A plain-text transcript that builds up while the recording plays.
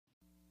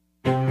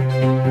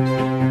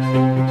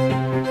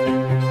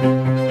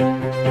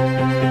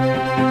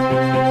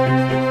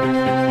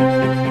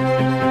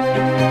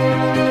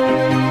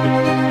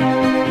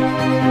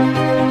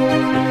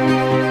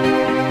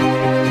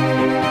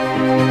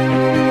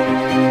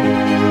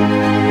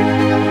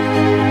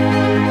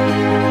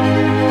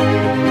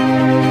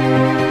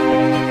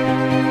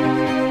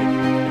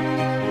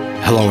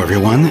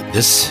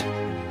This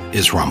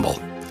is Rumble,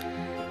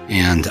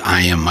 and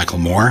I am Michael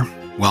Moore.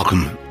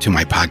 Welcome to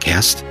my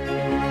podcast.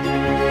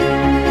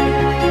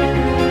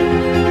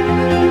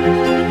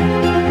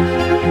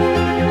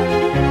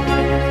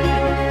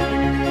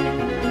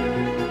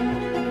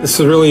 This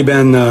has really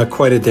been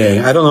quite a day.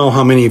 I don't know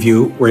how many of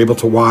you were able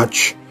to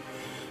watch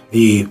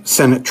the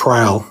Senate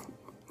trial,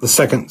 the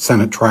second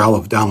Senate trial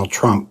of Donald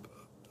Trump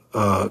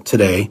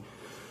today.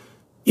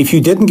 If you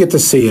didn't get to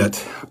see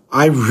it,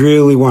 I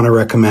really want to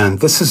recommend.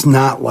 This is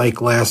not like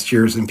last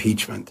year's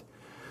impeachment.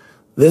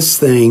 This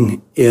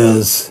thing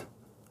is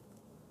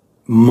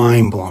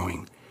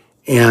mind-blowing.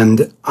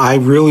 And I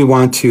really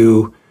want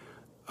to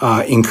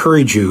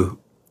encourage you,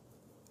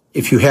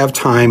 if you have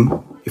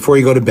time before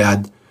you go to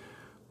bed,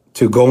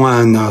 to go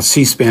on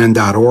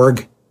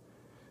cspan.org.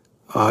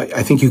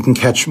 I think you can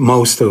catch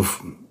most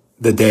of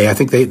the day. I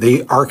think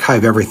they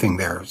archive everything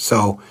there.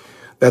 So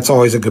that's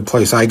always a good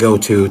place I go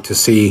to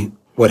see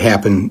what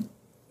happened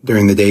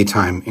during the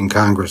daytime in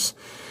Congress.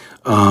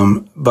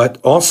 But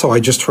also, I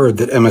just heard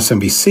that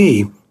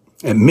MSNBC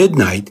at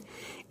midnight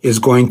is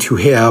going to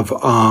have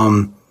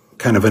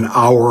kind of an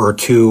hour or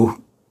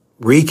two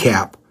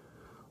recap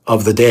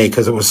of the day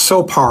because it was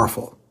so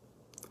powerful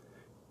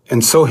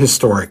and so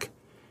historic.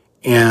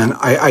 And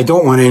I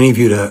don't want any of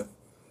you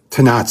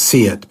to not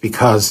see it,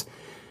 because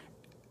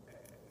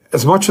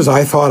as much as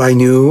I thought I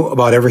knew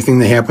about everything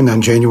that happened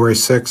on January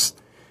 6th,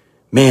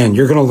 man,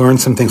 you're going to learn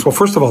some things. Well,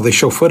 first of all, they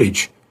show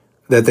footage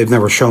that they've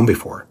never shown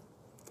before.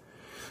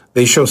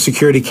 They show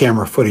security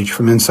camera footage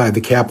from inside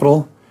the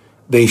Capitol.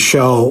 They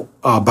show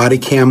body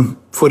cam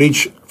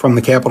footage from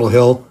the Capitol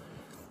Hill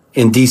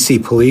in D.C.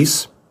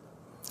 police.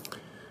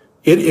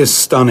 It is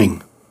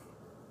stunning.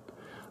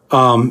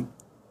 If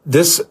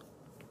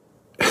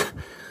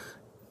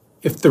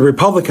the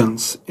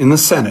Republicans in the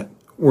Senate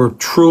were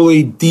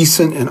truly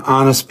decent and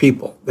honest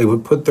people, they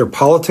would put their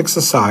politics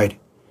aside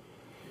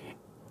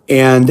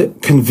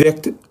and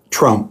convict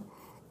Trump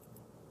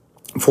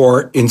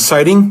for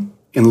inciting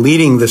and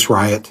leading this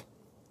riot,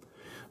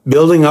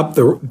 building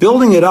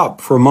it up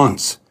for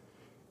months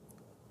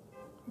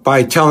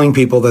by telling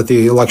people that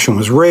the election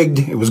was rigged,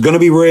 it was going to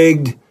be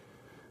rigged,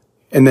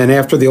 and then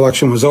after the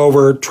election was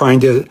over,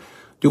 trying to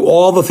do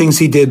all the things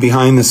he did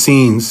behind the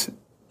scenes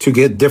to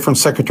get different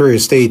Secretary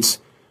of States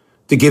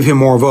to give him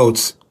more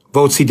votes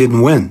he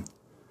didn't win.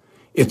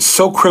 It's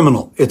so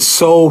criminal. It's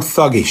so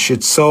thuggish.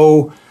 It's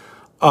so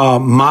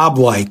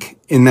mob-like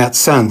in that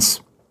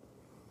sense.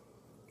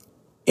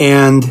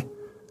 And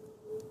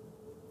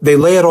they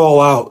lay it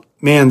all out.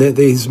 Man,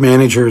 these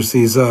managers,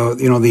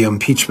 the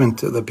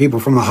impeachment, the people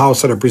from the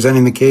House that are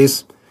presenting the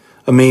case,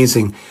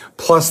 amazing.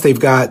 Plus, they've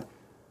got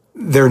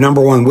their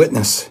number one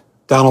witness,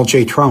 Donald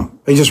J.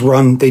 Trump. They just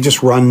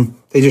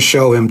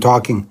show him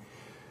talking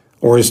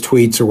or his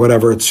tweets or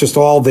whatever. It's just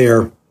all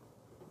there.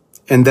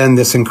 And then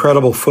this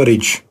incredible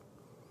footage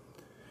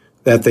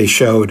that they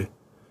showed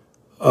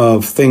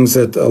of things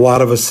that a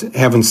lot of us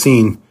haven't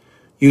seen.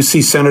 You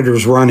see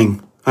senators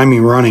running,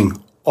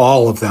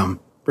 all of them,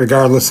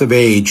 regardless of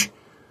age,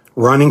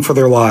 running for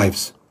their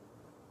lives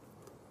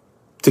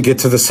to get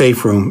to the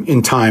safe room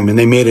in time. And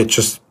they made it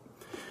just,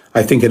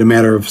 I think, in a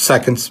matter of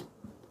seconds,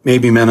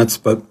 maybe minutes,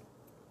 but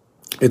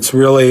it's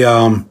really,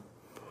 and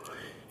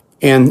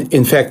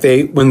in fact,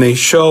 when they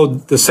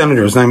showed the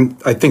senators, and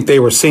I think they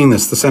were seeing the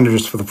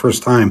senators for the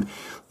first time,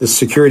 the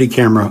security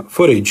camera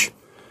footage,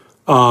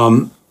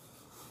 the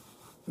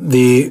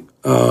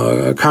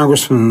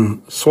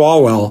Congressman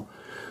Swalwell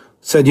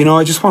said,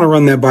 I just want to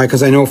run that by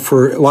because I know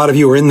for a lot of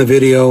you are in the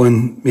video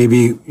and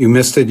maybe you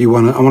missed it. I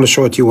want to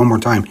show it to you one more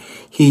time.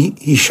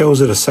 He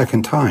shows it a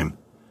second time.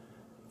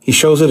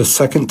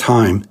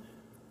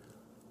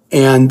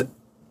 And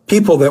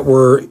people that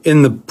were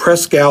in the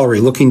press gallery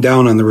looking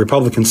down on the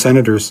Republican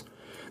senators,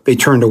 they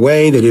turned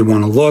away. They didn't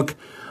want to look.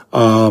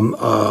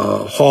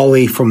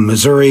 Hawley from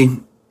Missouri,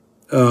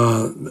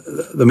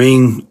 the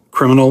main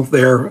criminal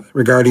there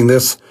regarding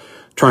this,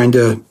 trying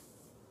to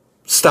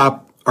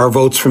stop our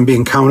votes from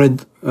being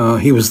counted.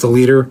 He was the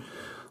leader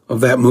of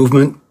that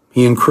movement,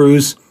 he and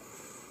Cruz.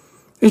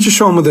 They just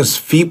show him with his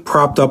feet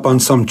propped up on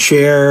some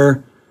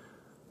chair.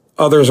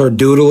 Others are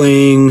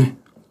doodling.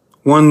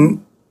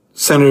 One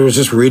senator is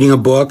just reading a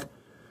book.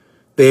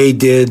 They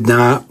did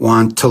not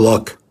want to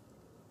look.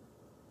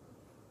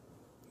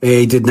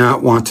 They did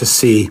not want to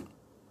see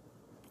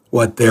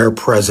what their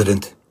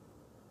president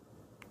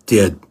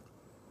did.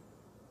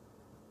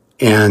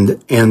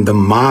 And the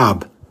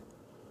mob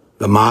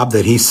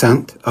that he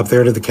sent up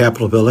there to the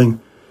Capitol building,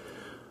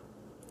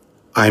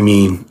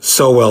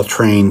 so well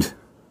trained.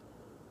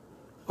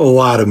 A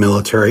lot of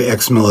military,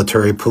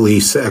 ex-military,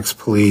 police,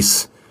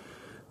 ex-police.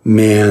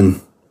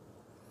 Man,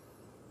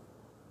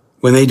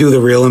 when they do the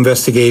real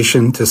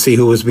investigation to see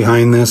who was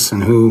behind this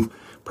and who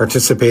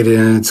participated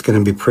in it, it's going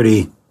to be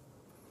pretty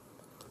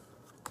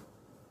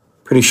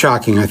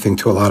shocking, I think,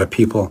 to a lot of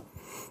people.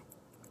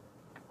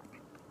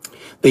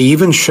 They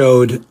even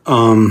showed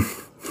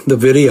the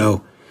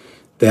video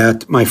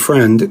that my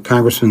friend,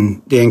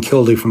 Congressman Dan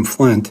Kildee from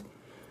Flint,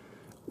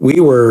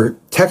 we were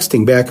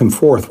texting back and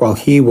forth while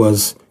he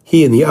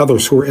he and the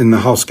others who were in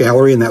the House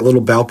gallery in that little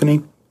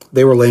balcony,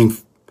 they were laying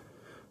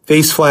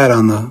face flat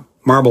on the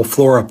marble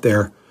floor up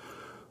there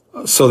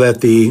so that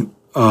the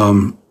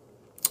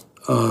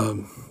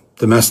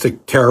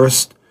domestic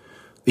terrorists,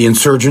 the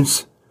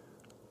insurgents,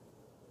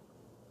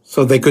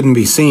 so they couldn't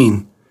be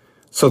seen.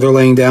 So they're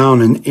laying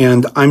down,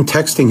 and I'm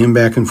texting him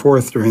back and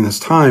forth during this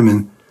time,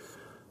 and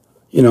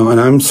and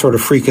I'm sort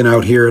of freaking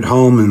out here at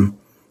home, and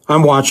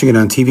I'm watching it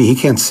on TV. He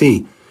can't see,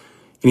 and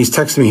he's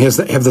texting me,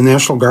 "Have the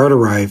National Guard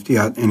arrived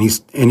yet?" And he's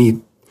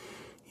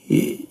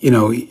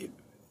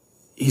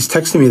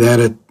texting me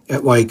that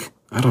at like,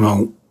 I don't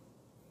know,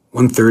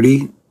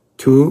 1:30,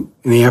 2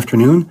 in the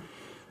afternoon.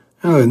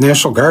 The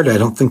National Guard, I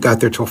don't think,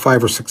 got there till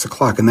 5 or 6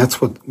 o'clock, and that's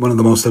one of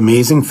the most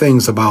amazing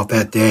things about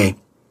that day.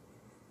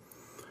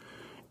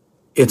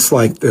 It's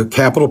like the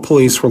Capitol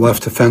Police were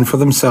left to fend for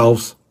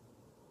themselves.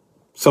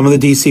 Some of the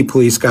D.C.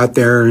 police got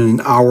there in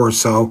an hour or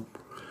so.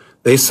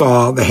 They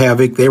saw the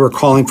havoc. They were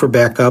calling for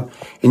backup,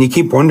 and you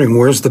keep wondering,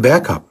 where's the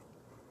backup?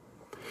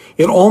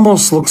 It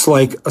almost looks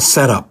like a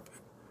setup,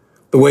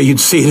 the way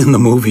you'd see it in the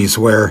movies,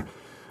 where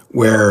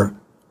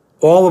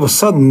all of a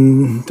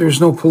sudden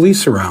there's no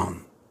police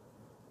around.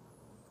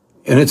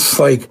 And it's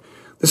like,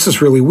 this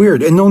is really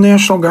weird. And no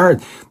National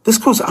Guard. This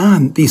goes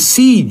on. The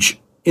siege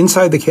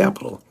inside the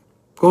Capitol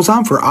goes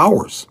on for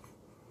hours.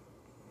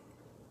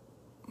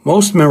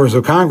 Most members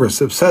of Congress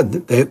have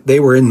said that they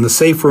were in the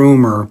safe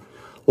room or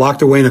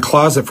locked away in a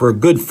closet for a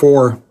good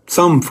 5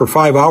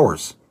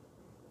 hours.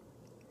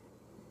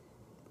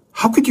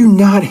 How could you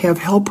not have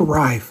help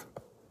arrive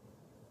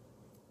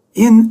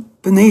in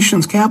the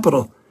nation's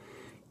capital,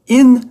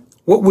 in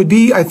what would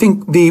be, I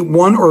think, the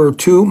one or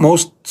two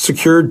most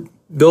secured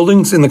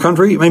buildings in the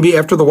country, maybe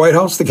after the White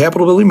House, the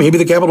Capitol building, maybe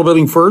the Capitol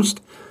building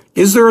first?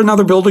 Is there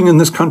another building in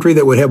this country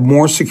that would have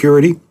more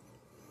security,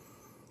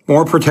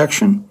 more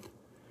protection?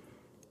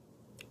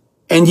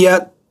 And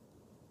yet,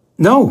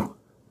 no,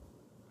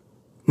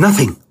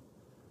 nothing.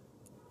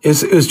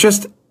 Is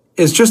just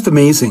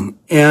amazing.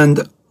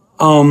 And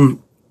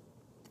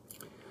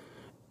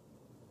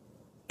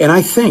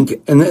I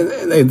think, and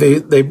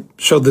they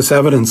showed this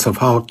evidence of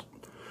how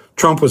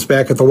Trump was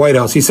back at the White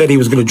House. He said he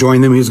was going to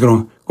join them. He was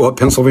going to go up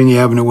Pennsylvania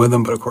Avenue with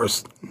them. But of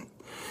course,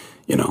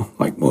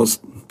 like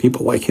most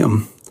people like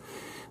him,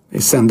 they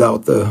send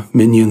out the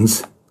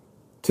minions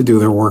to do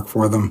their work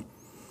for them.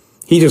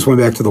 He just went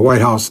back to the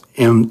White House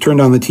and turned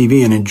on the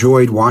TV and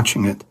enjoyed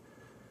watching it,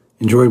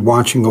 enjoyed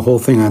watching the whole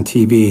thing on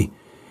TV.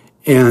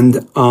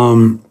 And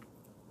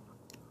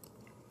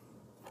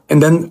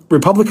then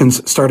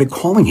Republicans started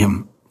calling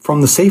him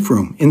from the safe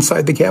room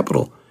inside the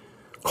Capitol.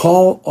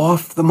 Call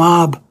off the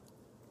mob.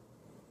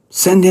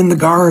 Send in the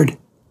guard.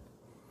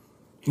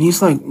 And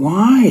he's like,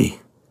 why?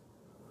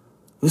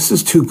 This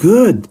is too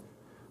good.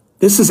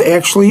 This has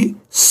actually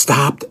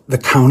stopped the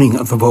counting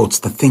of the votes,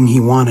 the thing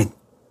he wanted.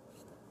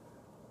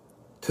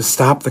 To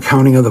stop the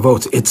counting of the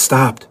votes. It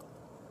stopped.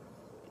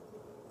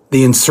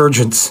 The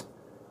insurgents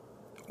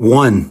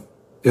won,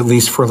 at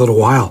least for a little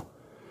while.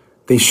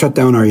 They shut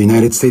down our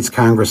United States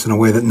Congress in a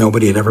way that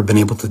nobody had ever been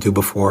able to do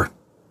before.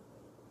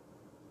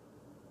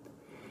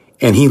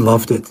 And he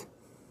loved it.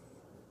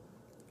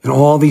 And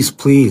all these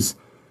pleas,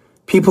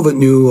 people that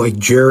knew, like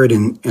Jared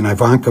and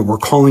Ivanka, were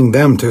calling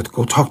them to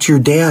go talk to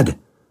your dad.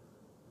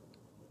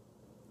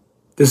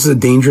 This is a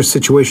dangerous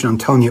situation. I'm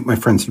telling you, my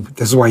friends,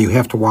 this is why you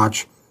have to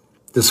watch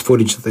this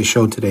footage that they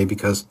showed today,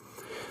 because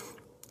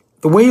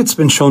the way it's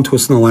been shown to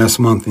us in the last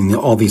month in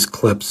all these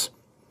clips,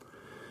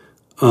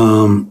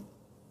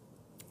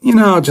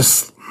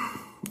 just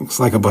looks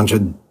like a bunch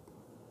of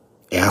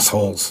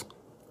assholes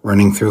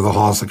running through the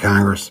halls of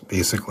Congress,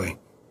 basically.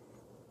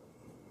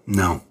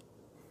 No.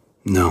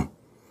 It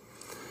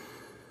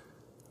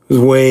was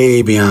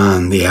way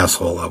beyond the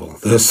asshole level.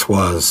 This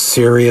was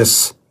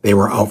serious. They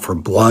were out for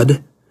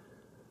blood.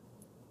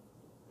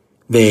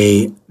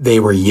 They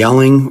were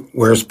yelling,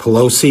 "Where's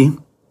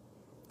Pelosi?"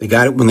 They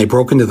got it when they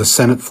broke into the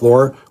Senate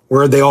floor.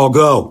 Where'd they all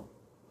go?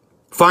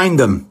 Find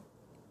them.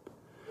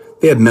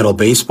 They had metal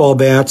baseball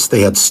bats.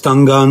 They had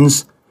stun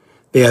guns.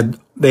 They had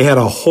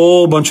a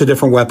whole bunch of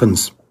different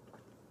weapons.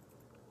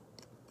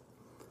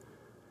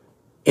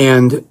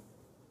 And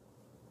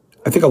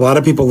I think a lot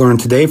of people learned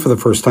today for the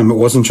first time it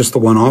wasn't just the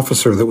one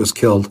officer that was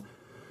killed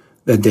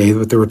that day,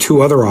 but there were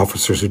two other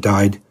officers who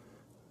died,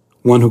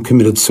 one who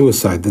committed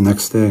suicide the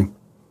next day.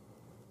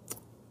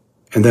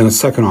 And then a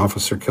second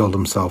officer killed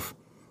himself,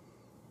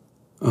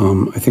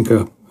 I think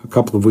a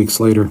couple of weeks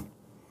later.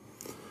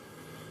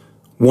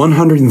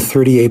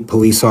 138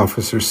 police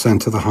officers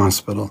sent to the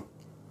hospital.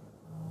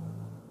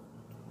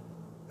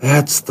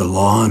 That's the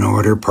law and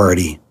order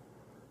party.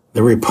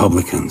 The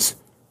Republicans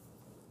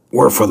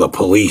were for the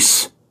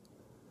police.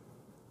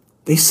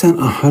 They sent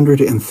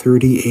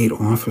 138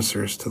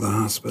 officers to the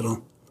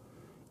hospital,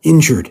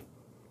 injured.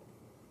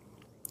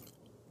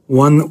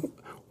 One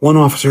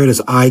officer had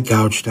his eye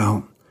gouged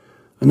out.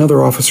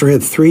 Another officer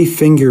had 3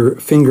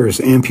 fingers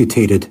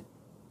amputated.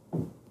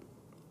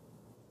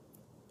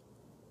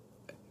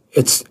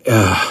 It's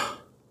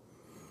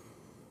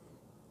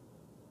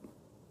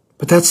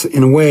But that's,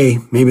 in a way,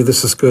 maybe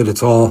this is good.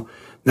 It's all,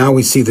 now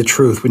we see the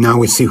truth. Now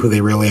we see who they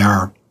really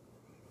are.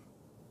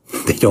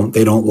 They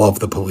don't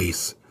love the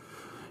police.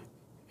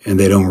 And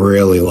they don't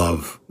really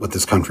love what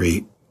this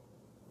country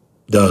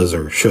does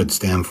or should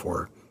stand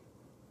for.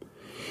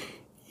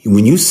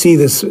 When you see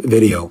this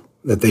video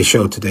that they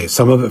showed today,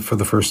 some of it for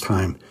the first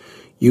time,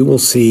 you will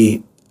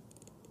see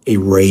a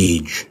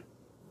rage,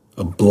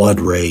 a blood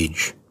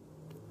rage.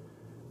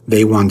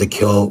 They wanted to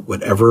kill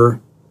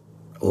whatever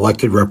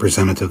elected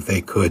representative they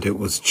could. It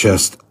was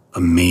just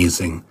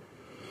amazing.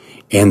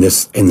 And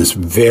this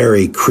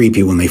very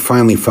creepy, when they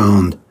finally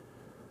found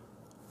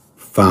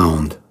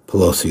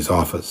Pelosi's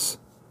office,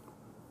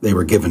 they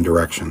were given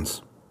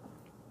directions.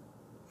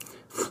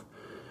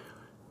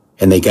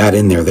 And they got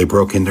in there, they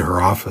broke into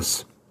her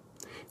office.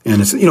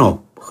 And it's,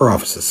 her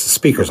office is the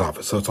Speaker's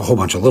office, so it's a whole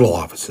bunch of little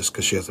offices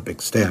because she has a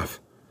big staff.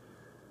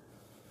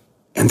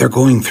 And they're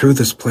going through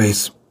this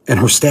place, and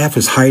her staff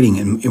is hiding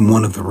in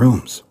one of the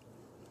rooms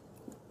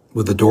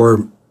with the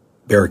door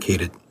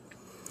barricaded.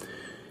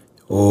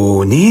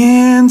 Oh,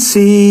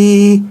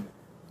 Nancy.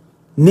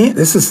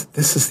 This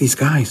is these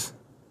guys.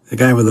 The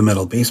guy with the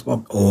metal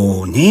baseball.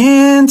 Oh,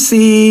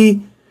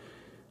 Nancy.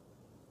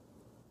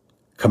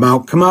 Come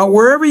out,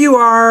 wherever you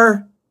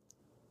are.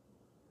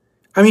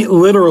 I mean,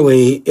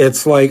 literally,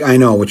 it's like, I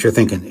know what you're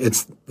thinking.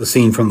 It's the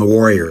scene from The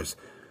Warriors.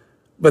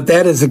 But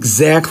that is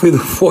exactly the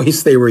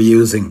voice they were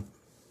using.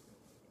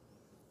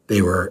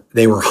 They were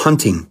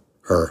hunting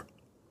her.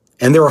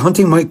 And they were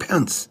hunting Mike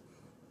Pence.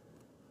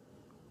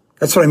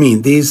 That's what I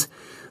mean.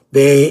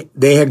 They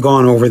had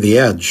gone over the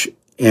edge.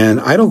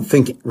 And I don't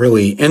think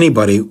really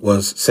anybody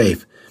was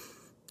safe.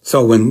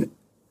 So when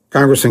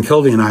Congressman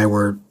Kildee and I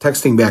were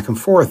texting back and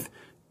forth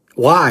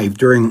live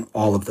during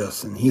all of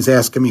this, and he's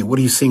asking me, what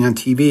are you seeing on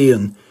TV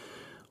and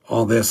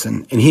all this?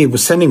 And he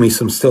was sending me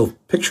some still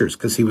pictures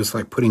because he was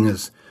like putting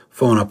his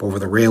phone up over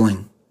the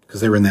railing because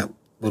they were in that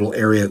little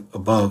area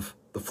above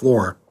the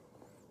floor,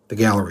 the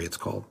gallery it's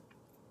called,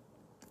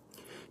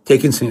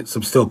 taking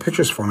some still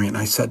pictures for me. And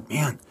I said,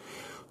 man,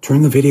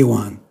 turn the video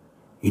on.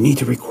 You need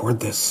to record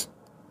this.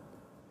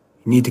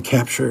 You need to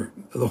capture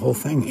the whole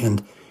thing.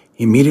 And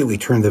he immediately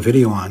turned the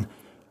video on.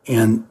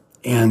 And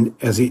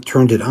as he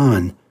turned it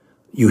on,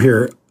 you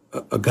hear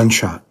a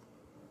gunshot.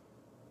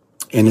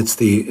 And it's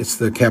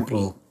the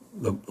Capitol,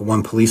 the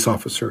one police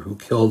officer who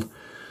killed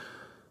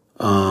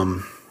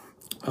the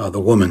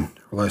woman.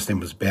 Her last name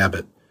was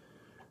Babbitt.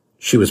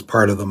 She was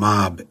part of the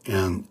mob,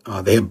 and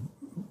they had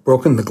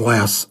broken the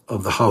glass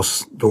of the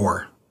house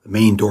door, the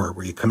main door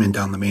where you come in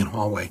down the main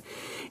hallway.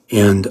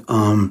 And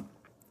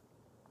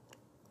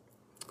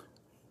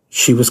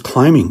she was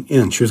climbing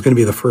in. She was going to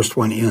be the first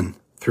one in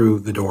through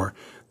the door.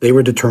 They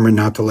were determined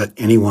not to let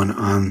anyone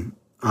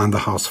on the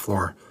House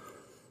floor.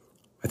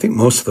 I think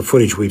most of the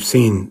footage we've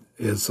seen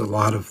is are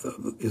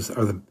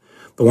the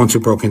ones who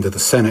broke into the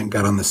Senate and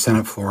got on the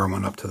Senate floor and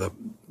went up to the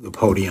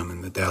podium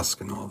and the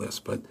desk and all this.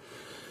 But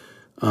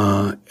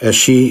as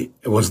she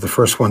was the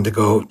first one to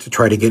go to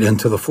try to get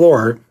into the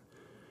floor,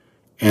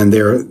 and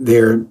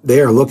they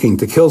are looking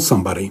to kill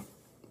somebody,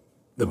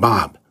 the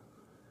mob,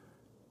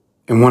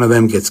 and one of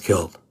them gets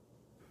killed,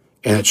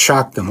 and it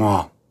shocked them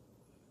all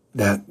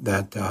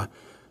that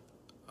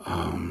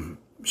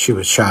she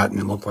was shot and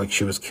it looked like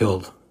she was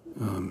killed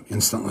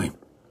instantly.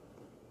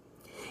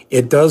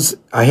 It does,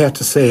 I have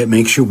to say, it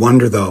makes you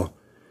wonder, though.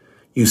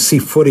 You see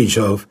footage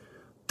of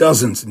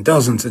dozens and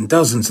dozens and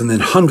dozens and then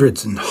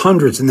hundreds and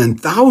hundreds and then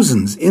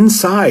thousands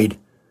inside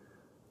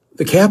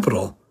the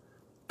Capitol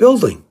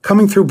building,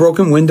 coming through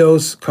broken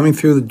windows, coming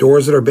through the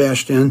doors that are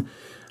bashed in.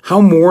 How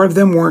more of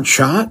them weren't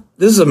shot?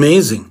 This is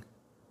amazing.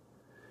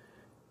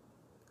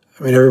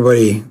 I mean,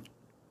 everybody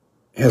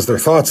has their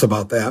thoughts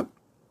about that.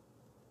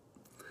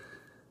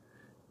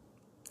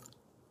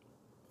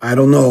 I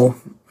don't know.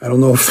 I don't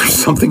know if there's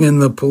something in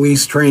the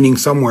police training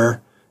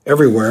somewhere,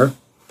 everywhere,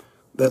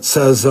 that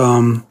says,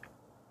 well,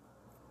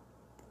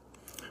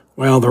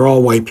 they're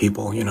all white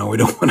people. We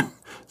don't want to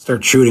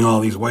start shooting all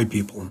these white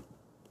people.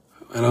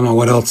 I don't know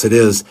what else it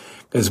is,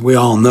 because we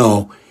all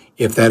know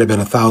if that had been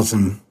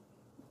 1,000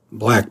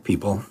 black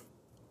people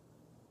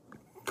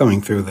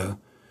coming through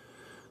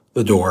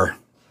the door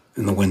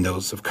and the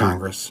windows of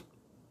Congress,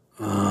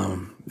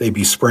 they'd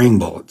be spraying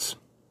bullets.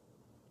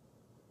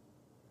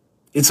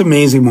 It's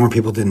amazing more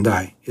people didn't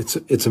die.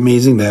 It's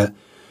amazing that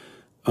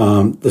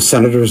the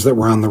senators that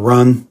were on the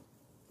run,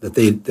 that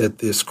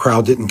this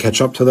crowd didn't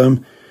catch up to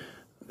them.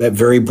 That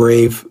very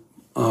brave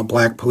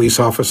black police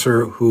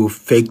officer who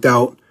faked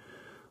out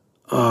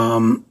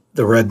the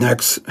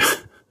rednecks,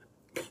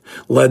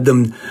 led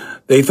them.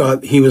 They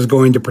thought he was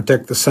going to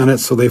protect the Senate,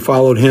 so they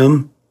followed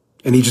him,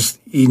 and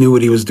he knew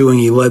what he was doing.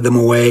 He led them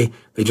away.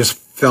 They just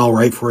fell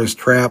right for his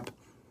trap.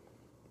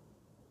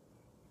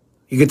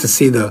 You get to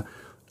see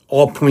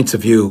all points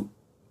of view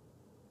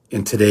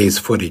in today's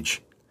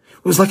footage.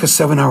 It was like a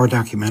 7-hour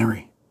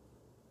documentary.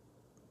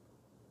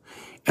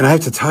 And I have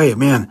to tell you,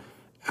 man,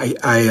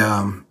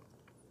 I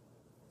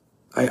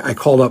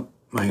called up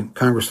my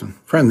congressman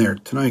friend there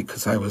tonight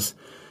because I was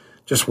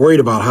just worried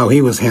about how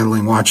he was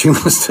handling watching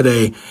this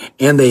today.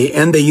 And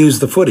they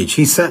used the footage.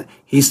 He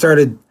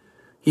videotaped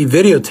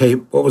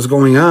what was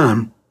going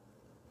on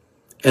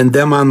and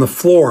them on the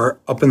floor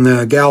up in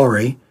the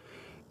gallery.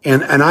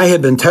 And I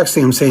had been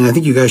texting him saying, I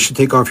think you guys should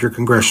take off your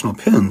congressional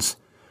pins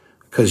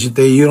because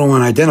you don't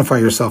want to identify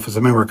yourself as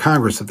a member of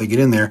Congress if they get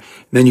in there.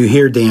 And then you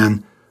hear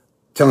Dan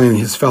telling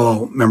his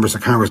fellow members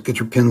of Congress, get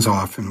your pins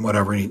off and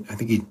whatever. I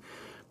think he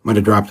might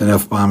have dropped an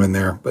F-bomb in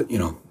there, but,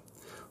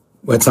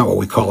 that's not what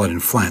we call it in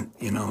Flint.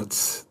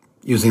 It's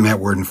using that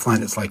word in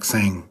Flint. It's like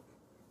saying,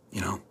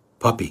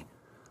 puppy.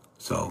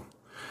 So,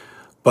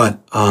 but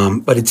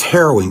it's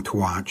harrowing to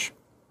watch.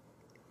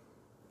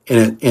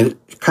 And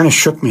it kind of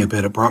shook me a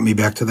bit. It brought me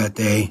back to that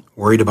day,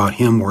 worried about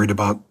him, worried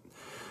about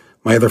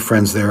my other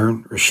friends there,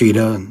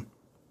 Rashida and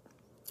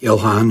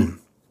Ilhan and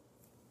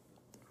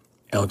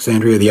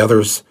Alexandria, the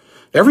others,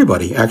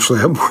 everybody,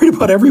 actually. I'm worried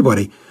about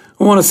everybody. I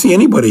don't want to see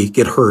anybody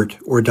get hurt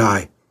or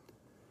die.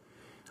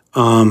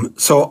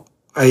 So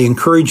I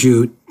encourage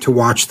you to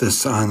watch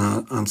this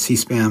on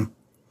C-SPAN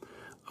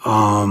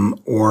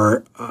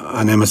or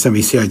on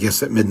MSNBC, I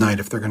guess, at midnight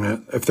if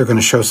they're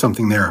gonna show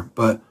something there.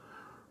 But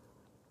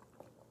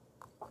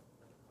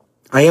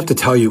I have to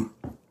tell you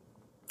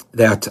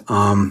that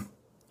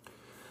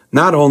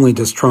not only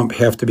does Trump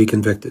have to be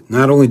convicted,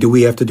 not only do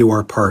we have to do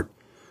our part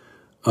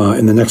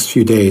in the next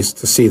few days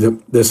to see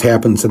that this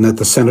happens and that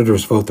the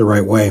senators vote the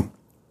right way.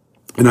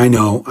 And I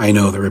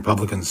know the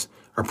Republicans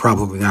are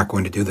probably not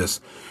going to do this,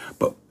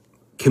 but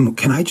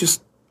can I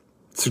just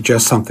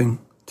suggest something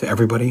to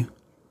everybody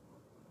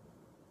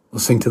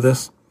listening to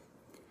this?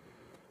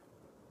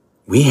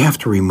 We have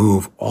to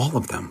remove all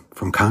of them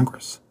from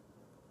Congress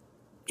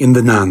in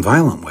the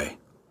nonviolent way.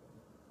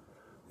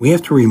 We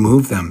have to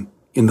remove them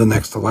in the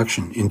next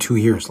election in 2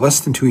 years, less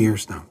than 2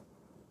 years now.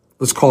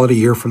 Let's call it a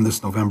year from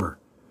this November.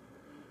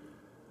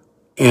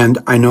 And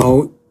I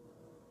know,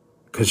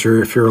 because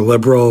if you're a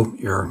liberal,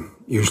 you're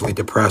usually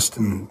depressed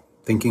and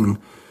thinking,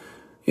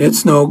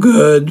 it's no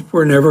good,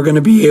 we're never going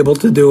to be able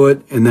to do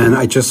it. And then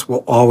I just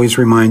will always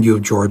remind you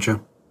of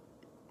Georgia.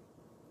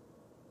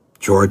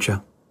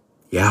 Georgia,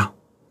 yeah.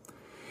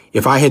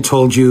 If I had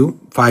told you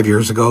 5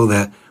 years ago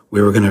that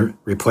we were going to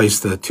replace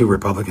the 2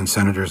 Republican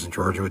senators in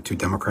Georgia with 2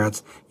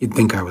 Democrats, you'd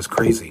think I was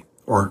crazy,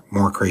 or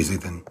more crazy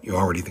than you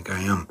already think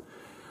I am.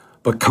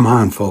 But come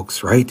on,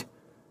 folks, right?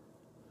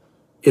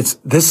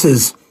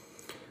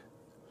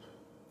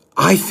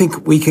 I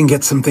think we can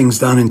get some things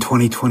done in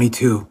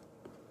 2022,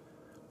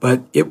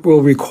 but it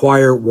will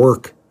require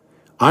work.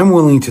 I'm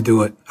willing to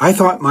do it. I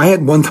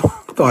had one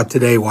thought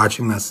today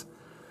watching this,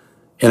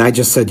 and I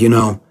just said,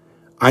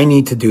 I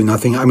need to do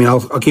nothing. I mean,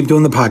 I'll keep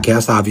doing the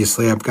podcast.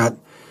 Obviously,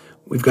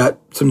 we've got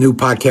some new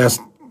podcast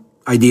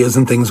ideas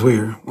and things we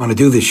want to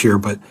do this year,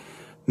 but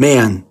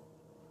man,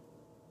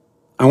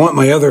 I want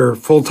my other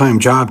full-time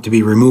job to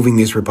be removing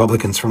these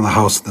Republicans from the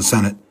House and the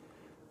Senate.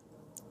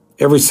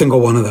 Every single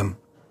one of them.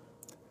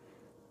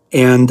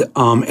 And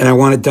I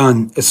want it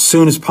done as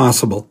soon as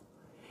possible.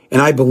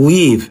 And I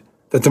believe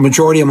that the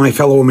majority of my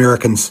fellow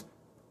Americans,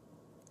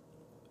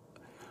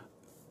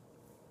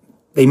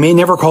 they may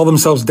never call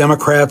themselves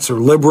Democrats or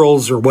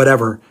liberals or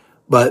whatever,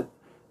 but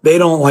they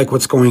don't like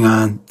what's going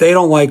on. They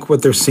don't like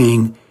what they're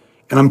seeing.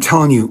 And I'm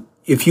telling you,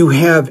 if you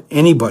have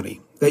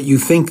anybody that you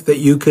think that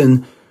you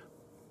can,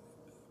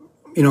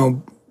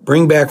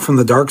 bring back from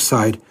the dark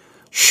side,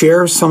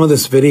 share some of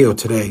this video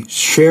today.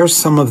 Share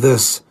some of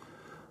this.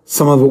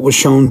 Some of it was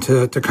shown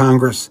to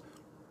Congress.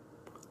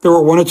 There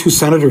were 1 or 2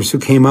 senators who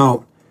came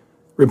out,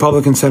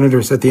 Republican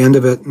senators, at the end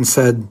of it and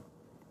said,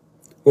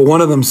 well,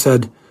 one of them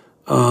said,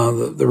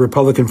 the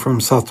Republican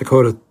from South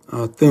Dakota,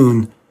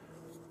 Thune,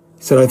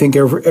 said, I think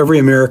every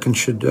American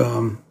should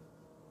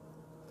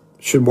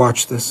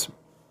watch this.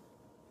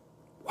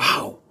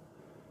 Wow.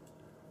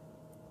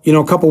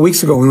 A couple of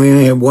weeks ago, we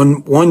only had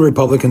one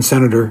Republican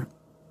senator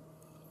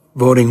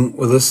voting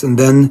with us, and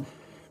then,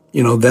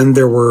 then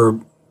there were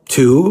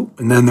 2,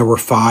 and then there were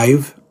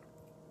 5.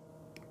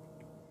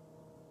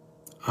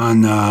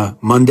 On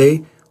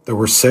Monday, there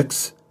were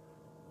 6.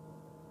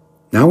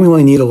 Now we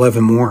only need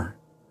 11 more.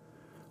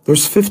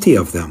 There's 50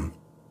 of them.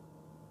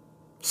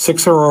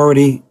 6 are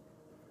already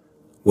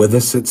with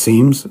us, it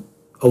seems.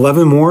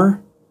 11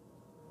 more?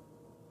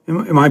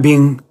 Am I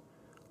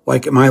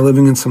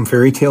living in some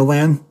fairy tale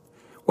land?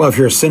 Well, if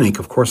you're a cynic,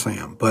 of course I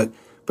am. But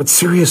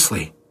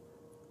seriously,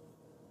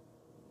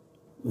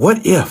 what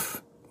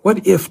if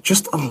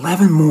just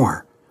 11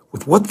 more,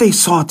 with what they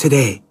saw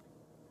today,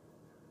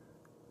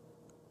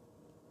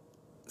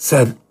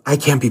 said, I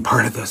can't be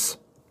part of this?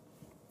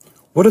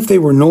 What if they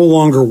were no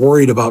longer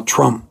worried about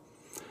Trump?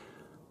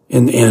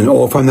 And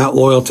if I'm not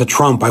loyal to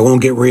Trump, I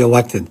won't get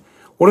reelected.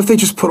 What if they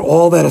just put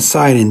all that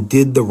aside and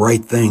did the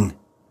right thing?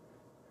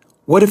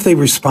 What if they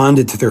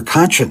responded to their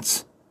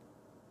conscience?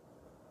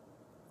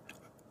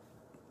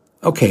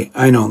 Okay,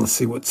 I know. Let's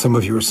see what some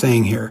of you are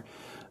saying here.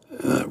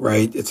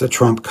 Right? It's a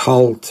Trump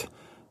cult.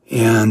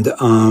 And,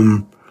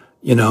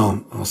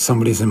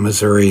 somebody's in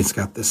Missouri. It's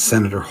got this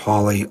Senator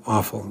Hawley.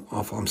 Awful.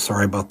 I'm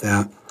sorry about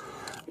that.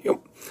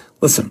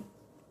 Listen,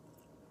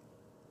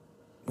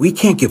 we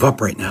can't give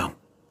up right now.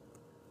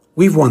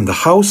 We've won the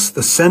House,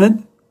 the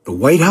Senate, the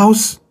White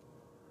House.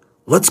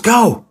 Let's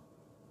go.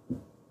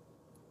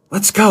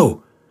 Let's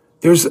go.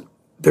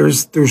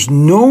 There's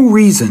no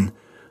reason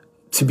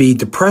to be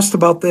depressed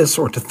about this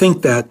or to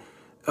think that,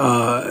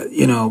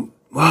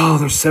 wow,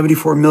 there's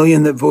 74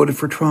 million that voted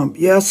for Trump.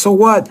 Yeah, so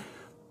what?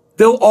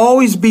 There'll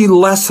always be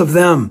less of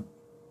them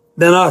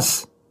than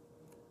us.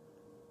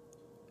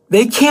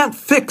 They can't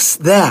fix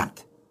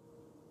that.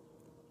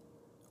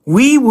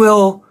 We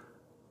will,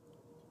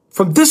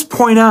 from this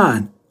point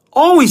on,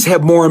 always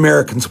have more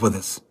Americans with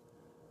us.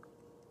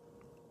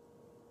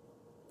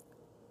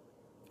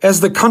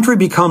 As the country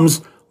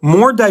becomes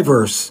more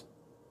diverse,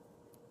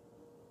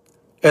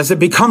 as it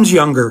becomes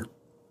younger,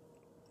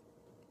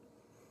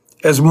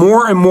 as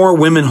more and more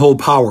women hold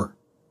power,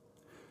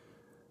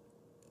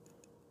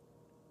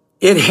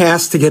 it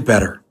has to get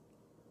better.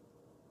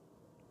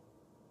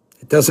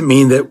 It doesn't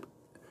mean that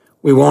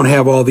we won't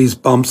have all these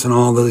bumps and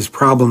all these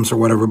problems or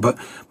whatever, but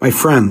my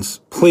friends,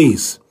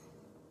 please,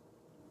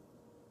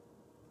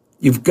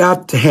 you've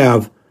got to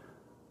have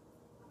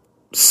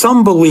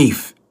some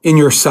belief in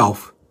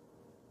yourself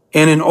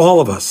and in all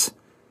of us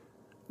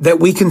that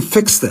we can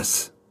fix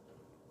this,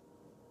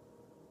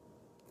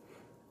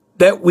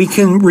 that we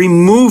can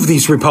remove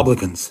these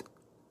Republicans.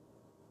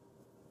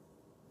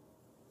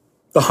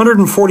 The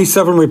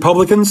 147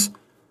 Republicans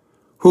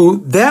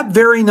who that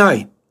very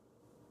night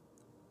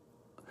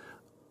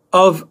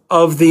of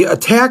the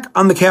attack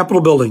on the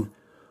Capitol building,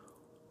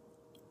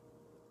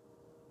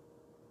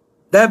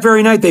 that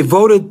very night they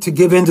voted to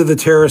give in to the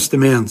terrorist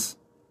demands.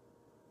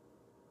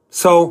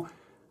 So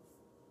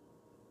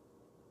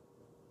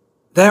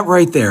that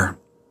right there,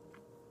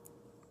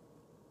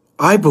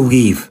 I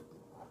believe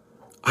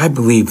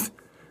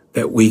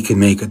that we can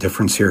make a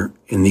difference here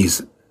in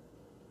these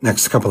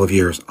next couple of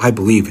years. I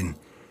believe in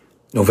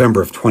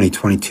November of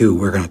 2022,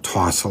 we're going to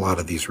toss a lot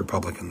of these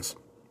Republicans.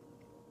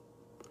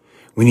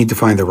 We need to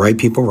find the right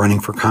people running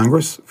for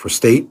Congress, for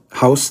state,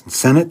 House, and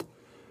Senate.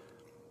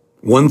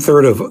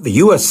 1/3 of the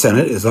U.S.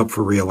 Senate is up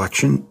for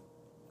re-election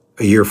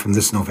a year from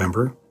this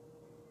November.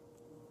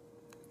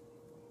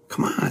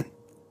 Come on.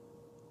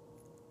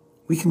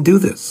 We can do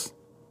this.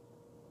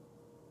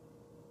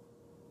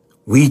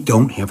 We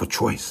don't have a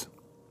choice.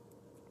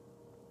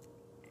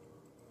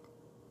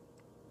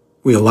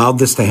 We allowed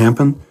this to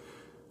happen.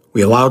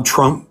 We allowed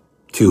Trump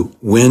to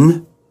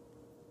win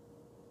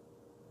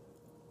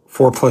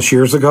 4+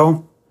 years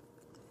ago.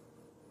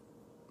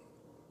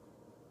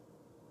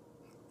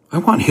 I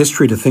want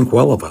history to think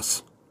well of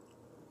us.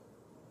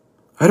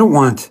 I don't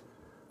want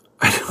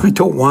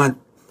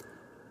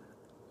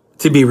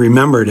to be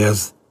remembered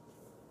as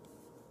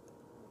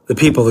the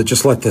people that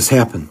just let this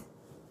happen.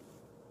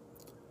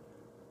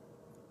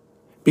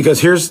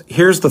 Because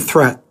here's the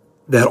threat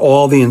that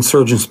all the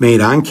insurgents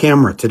made on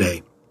camera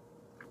today,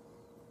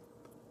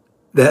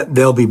 that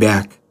they'll be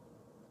back.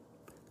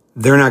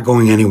 They're not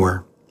going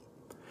anywhere.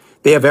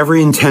 They have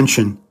every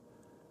intention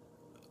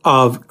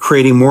of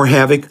creating more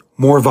havoc,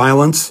 more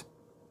violence.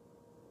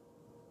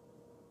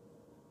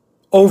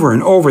 Over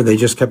and over, they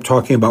just kept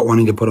talking about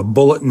wanting to put a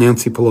bullet in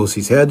Nancy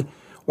Pelosi's head,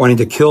 wanting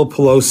to kill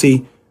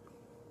Pelosi,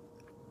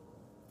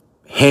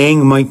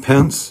 hang Mike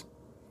Pence.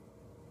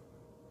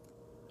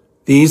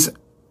 These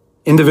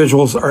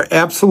individuals are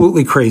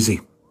absolutely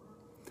crazy.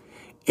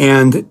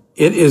 And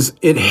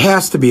it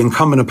has to be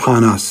incumbent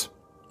upon us.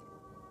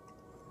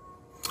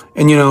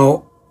 And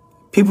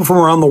people from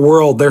around the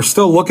world, they're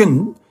still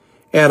looking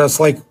at us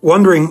like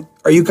wondering,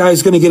 are you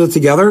guys going to get it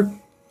together?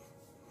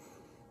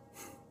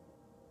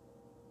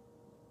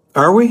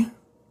 Are we?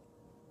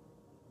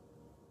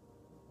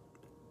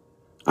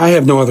 I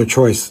have no other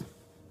choice.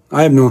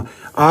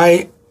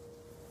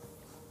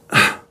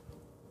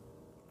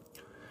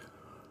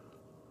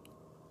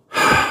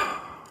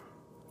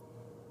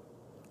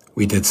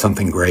 We did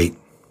something great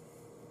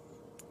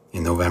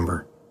in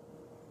November.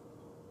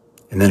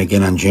 And then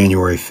again on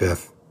January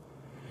 5th.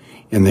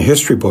 And the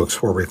history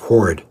books will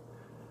record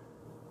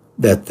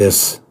that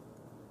this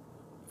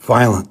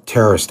violent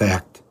terrorist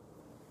act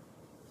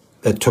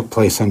that took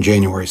place on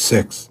January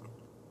 6th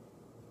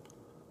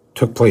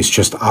took place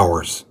just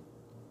hours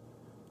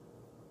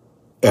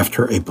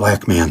after a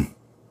black man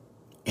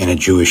and a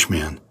Jewish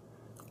man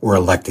were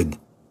elected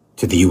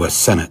to the U.S.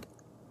 Senate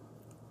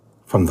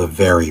from the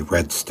very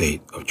red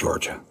state of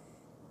Georgia.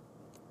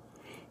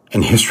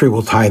 And history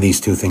will tie these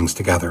two things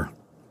together.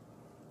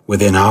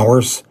 Within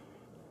hours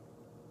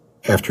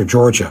after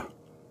Georgia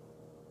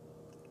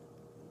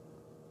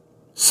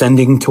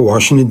sending to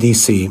Washington,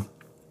 D.C.,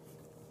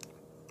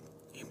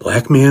 a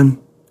black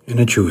man and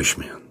a Jewish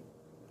man,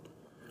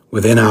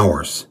 within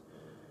hours,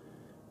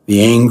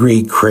 the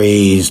angry,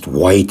 crazed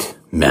white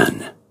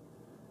men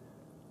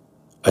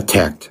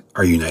attacked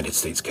our United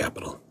States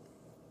Capitol.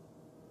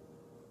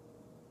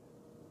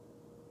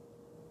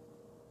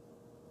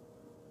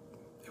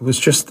 It was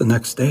just the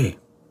next day.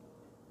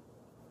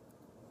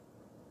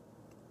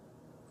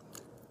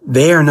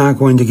 They are not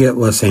going to get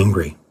less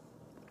angry.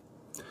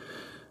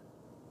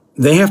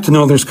 They have to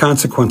know there's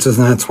consequences,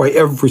 and that's why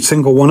every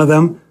single one of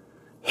them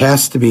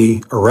has to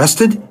be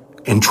arrested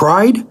and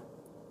tried,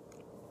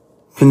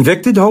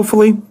 convicted,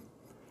 hopefully,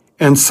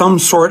 and some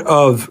sort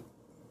of,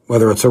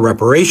 whether it's a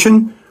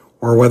reparation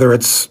or whether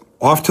it's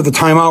off to the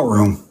timeout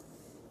room.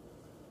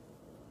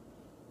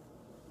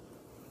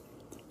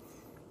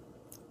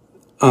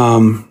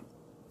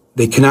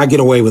 They cannot get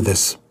away with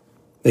this.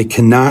 They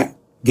cannot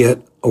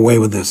get away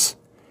with this.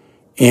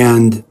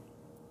 And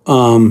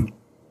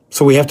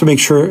so we have to make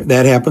sure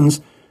that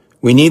happens.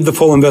 We need the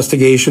full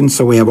investigation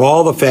so we have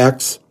all the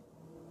facts.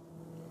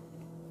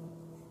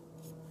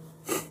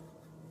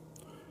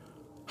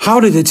 How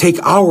did it take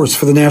hours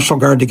for the National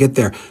Guard to get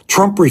there?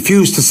 Trump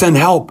refused to send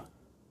help.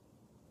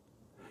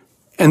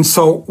 And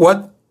so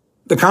what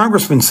the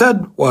congressman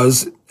said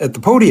was, at the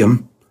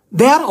podium,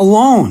 that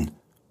alone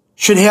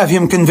should have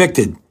him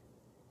convicted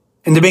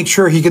and to make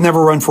sure he can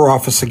never run for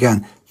office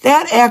again.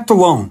 That act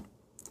alone.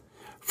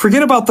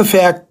 Forget about the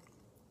fact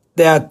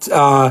that,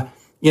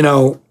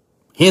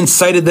 he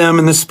incited them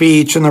in the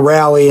speech and the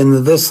rally and the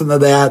this and the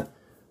that.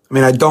 I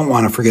mean, I don't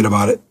want to forget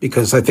about it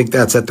because I think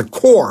that's at the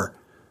core,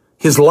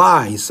 his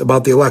lies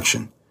about the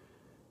election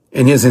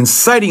and his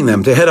inciting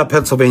them to head up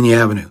Pennsylvania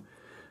Avenue.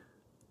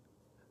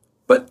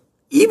 But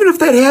even if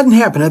that hadn't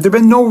happened, had there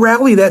been no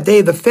rally that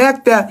day, the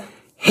fact that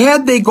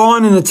had they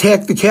gone and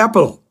attacked the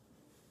Capitol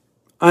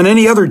on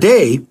any other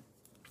day,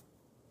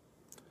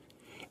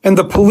 and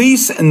the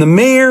police and the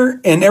mayor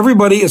and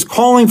everybody is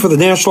calling for the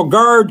National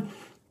Guard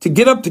to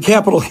get up to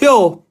Capitol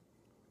Hill,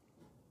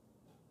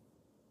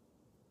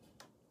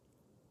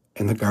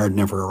 and the Guard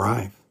never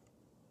arrived.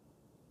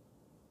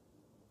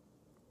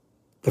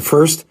 The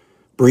first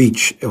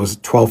breach, it was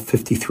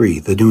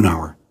 12:53, the noon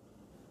hour.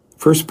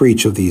 First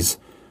breach of these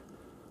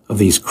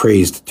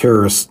crazed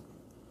terrorists,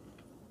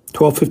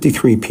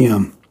 12:53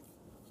 p.m.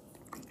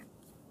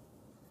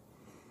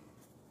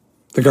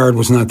 The Guard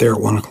was not there at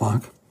 1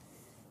 o'clock.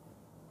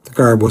 The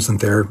Guard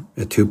wasn't there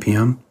at 2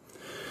 p.m.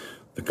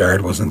 The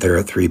Guard wasn't there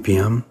at 3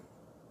 p.m.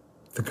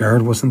 The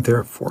Guard wasn't there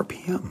at 4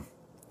 p.m.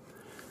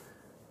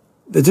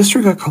 The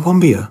District of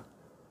Columbia,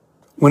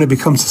 when it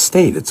becomes a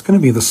state, it's going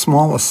to be the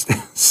smallest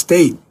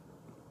state,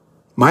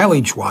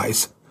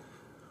 mileage-wise.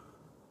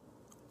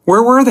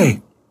 Where were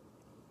they?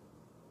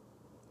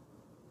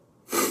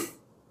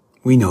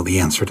 We know the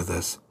answer to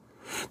this.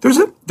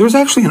 There's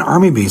actually an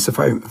Army base, is it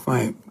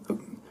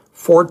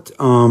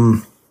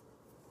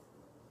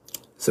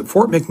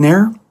Fort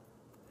McNair?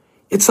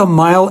 It's 1.5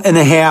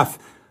 miles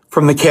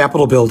from the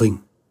Capitol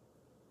building.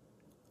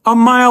 1.5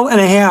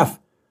 miles.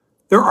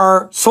 There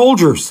are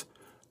soldiers.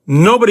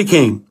 Nobody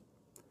came.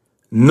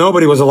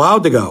 Nobody was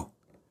allowed to go.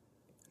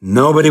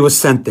 Nobody was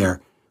sent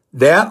there.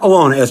 That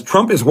alone, as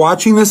Trump is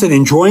watching this and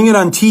enjoying it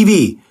on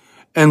TV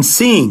and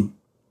seeing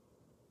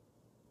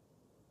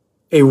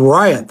a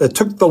riot that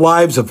took the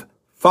lives of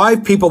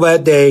 5 people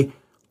that day,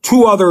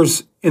 2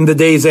 others in the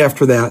days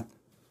after that.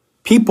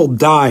 People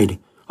died.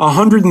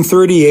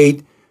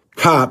 138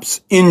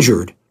 cops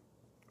injured.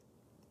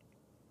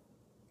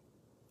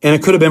 And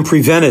it could have been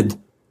prevented.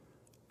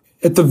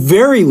 At the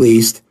very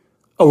least,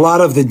 a lot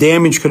of the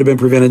damage could have been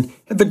prevented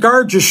had the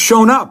Guard just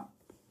shown up,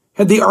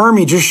 had the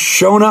Army just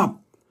shown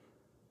up.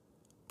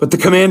 But the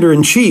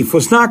Commander-in-Chief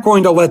was not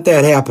going to let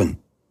that happen.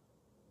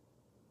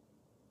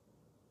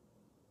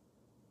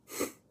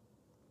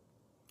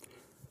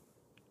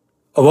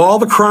 Of all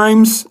the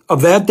crimes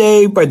of that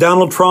day by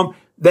Donald Trump,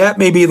 that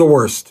may be the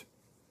worst.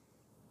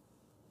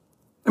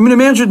 I mean,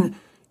 imagine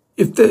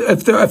if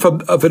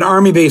an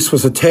Army base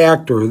was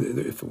attacked, or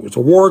if there was a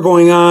war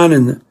going on,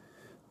 and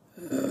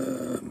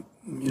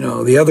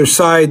the other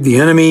side, the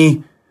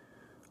enemy,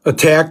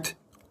 attacked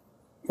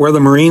where the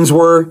Marines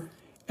were,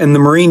 and the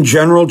Marine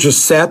general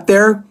just sat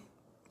there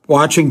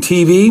watching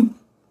TV,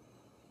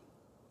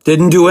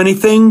 didn't do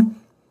anything,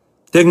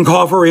 didn't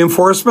call for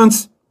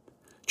reinforcements,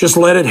 just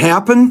let it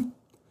happen.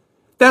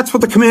 That's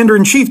what the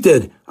Commander-in-Chief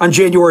did on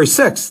January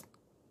 6th.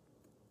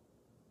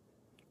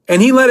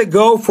 And he let it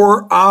go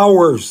for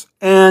hours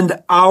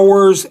and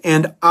hours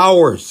and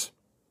hours.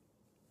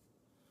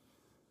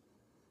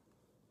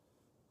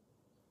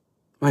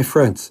 My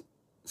friends,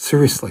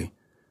 seriously,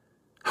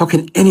 how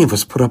can any of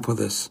us put up with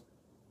this?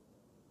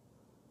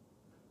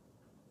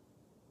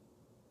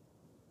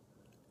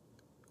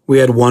 We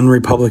had 1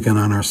 Republican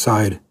on our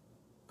side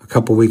a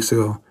couple weeks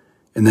ago,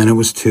 and then it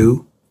was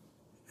 2,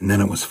 and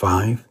then it was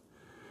 5,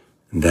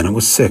 and then it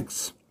was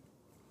 6.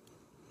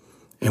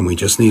 And we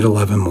just need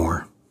 11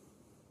 more.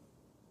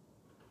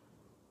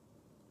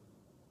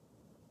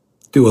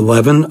 Do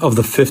 11 of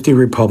the 50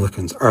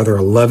 Republicans, are there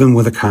 11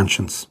 with a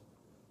conscience?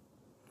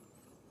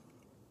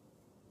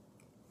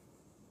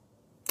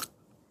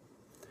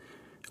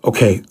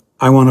 Okay,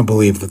 I want to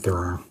believe that there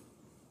are.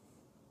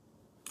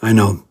 I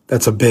know,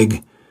 that's a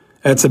big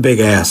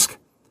ask.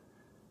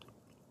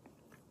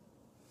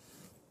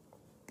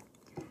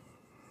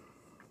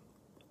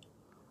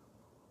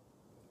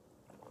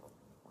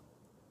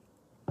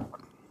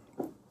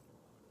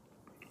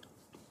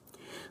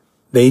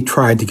 They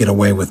tried to get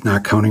away with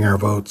not counting our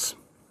votes.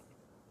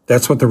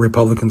 That's what the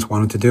Republicans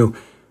wanted to do.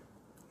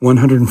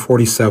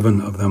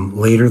 147 of them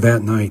later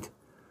that night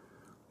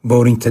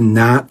voting to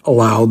not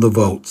allow the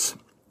votes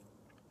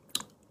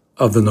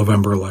of the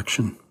November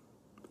election.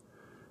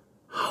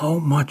 How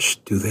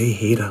much do they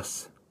hate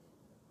us?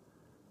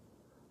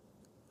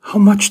 How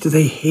much do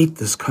they hate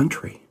this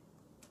country?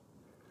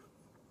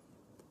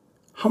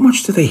 How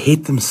much do they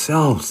hate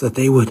themselves that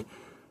they would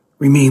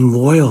remain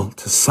loyal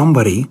to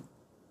somebody,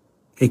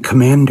 a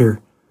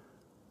commander,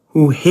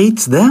 who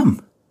hates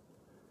them?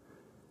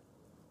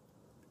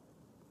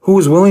 Who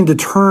was willing to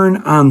turn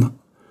on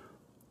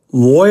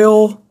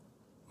loyal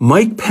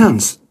Mike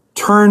Pence,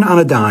 turn on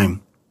a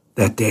dime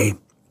that day.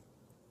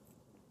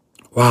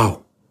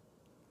 Wow.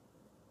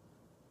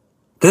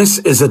 This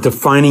is a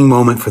defining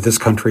moment for this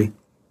country.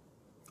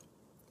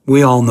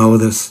 We all know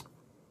this.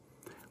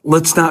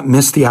 Let's not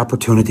miss the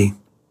opportunity.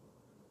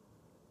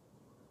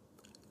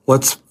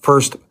 Let's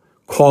first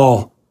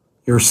call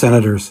your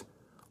senators.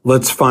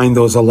 Let's find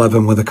those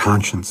 11 with a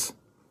conscience.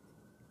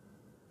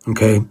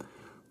 Okay?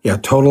 Yeah,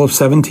 total of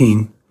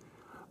 17.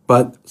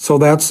 But so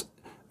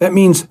that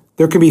means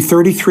there could be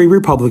 33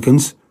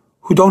 Republicans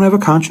who don't have a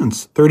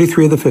conscience.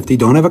 33 of the 50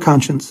 don't have a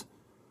conscience.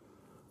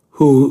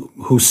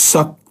 Who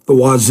suck the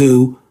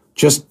wazoo.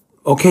 Just,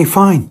 okay,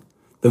 fine.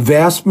 The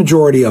vast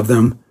majority of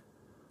them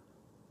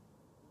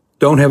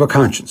don't have a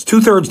conscience.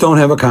 2/3 don't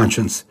have a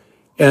conscience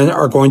and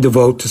are going to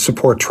vote to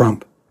support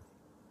Trump.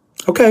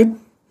 Okay.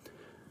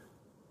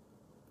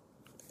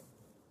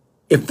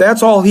 If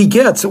that's all he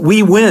gets,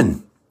 we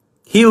win.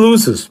 He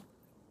loses.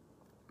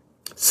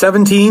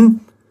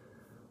 17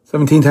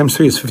 times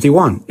 3 is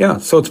 51. Yeah,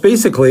 so it's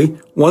basically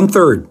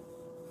 1/3.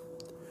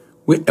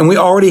 And we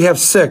already have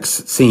 6,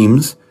 it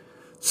seems.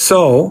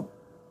 So,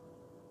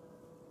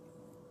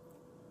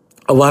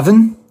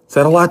 11? Is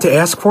that a lot to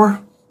ask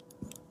for?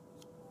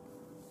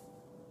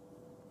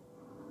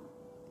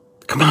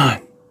 Come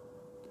on.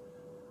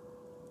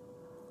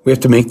 We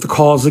have to make the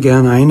calls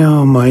again. I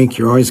know, Mike,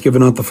 you're always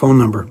giving out the phone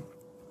number.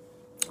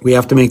 We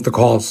have to make the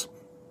calls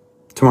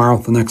tomorrow,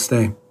 the next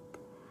day.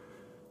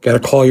 Got to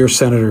call your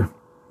senator,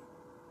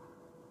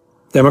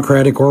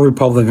 Democratic or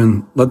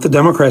Republican. Let the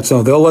Democrats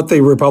know. They'll let the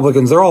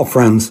Republicans. They're all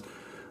friends.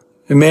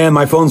 And man,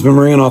 my phone's been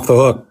ringing off the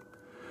hook.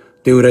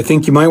 Dude, I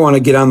think you might want to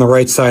get on the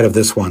right side of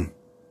this one.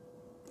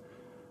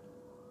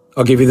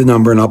 I'll give you the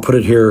number and I'll put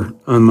it here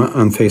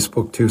on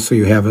Facebook too, so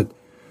you have it.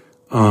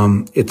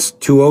 It's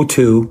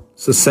 202.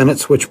 It's the Senate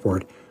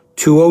switchboard.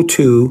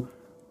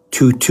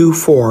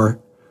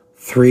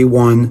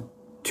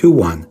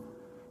 202-224-3121.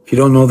 If you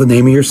don't know the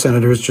name of your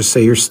senators, just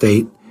say your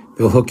state.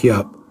 They'll hook you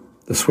up.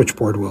 The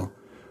switchboard will.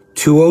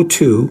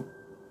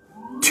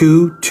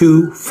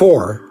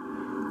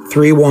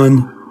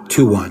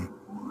 202-224-3121.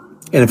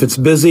 And if it's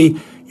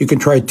busy, you can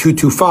try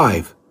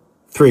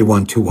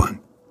 225-3121.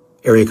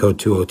 Area code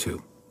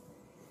 202.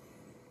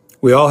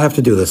 We all have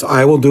to do this.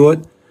 I will do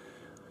it.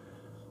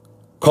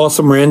 Call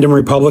some random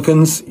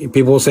Republicans.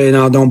 People will say,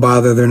 no, don't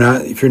bother. They're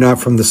not, if you're not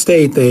from the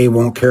state, they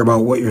won't care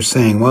about what you're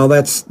saying. Well,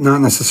 that's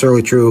not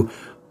necessarily true.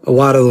 A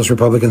lot of those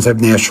Republicans have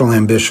national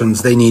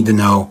ambitions. They need to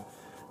know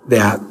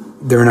that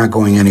they're not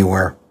going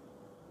anywhere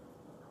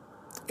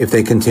if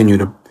they continue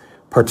to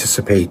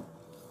participate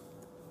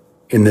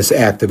in this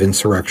act of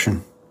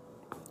insurrection.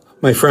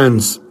 My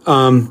friends,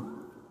 I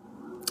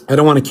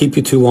don't want to keep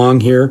you too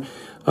long here.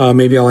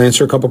 Maybe I'll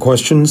answer a couple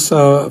questions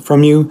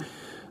from you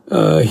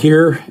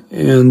here.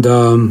 And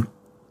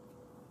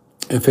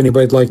if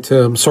anybody'd like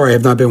to, I'm sorry,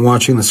 I've not been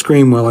watching the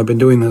screen while I've been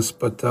doing this,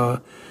 but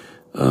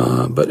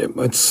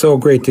it's so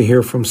great to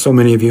hear from so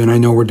many of you. And I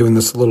know we're doing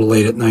this a little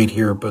late at night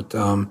here, but,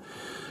 you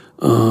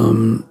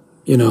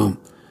know,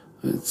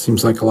 it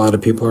seems like a lot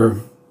of people are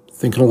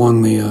thinking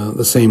along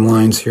the same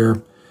lines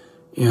here.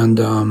 And,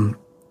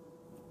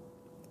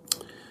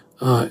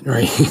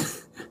 right.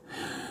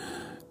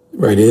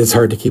 Right, it is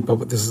hard to keep up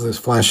with this. Is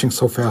flashing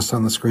so fast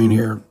on the screen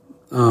here.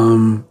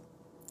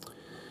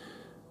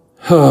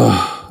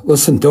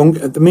 Listen,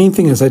 the main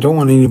thing is I don't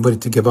want anybody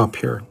to give up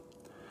here.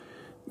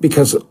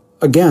 Because,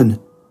 again,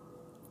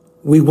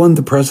 we won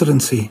the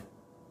presidency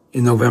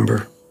in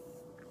November.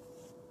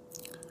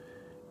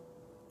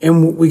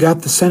 And we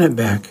got the Senate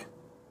back.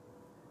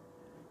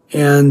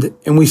 And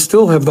we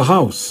still have the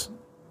House.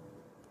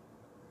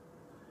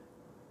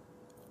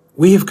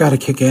 We have got to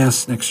kick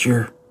ass next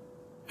year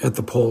at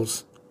the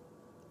polls.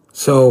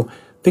 So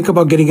think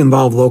about getting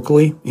involved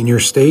locally in your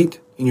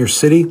state, in your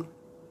city.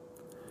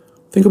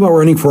 Think about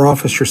running for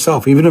office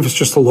yourself, even if it's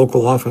just a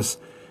local office.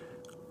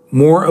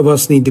 More of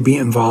us need to be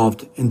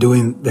involved in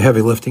doing the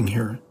heavy lifting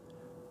here.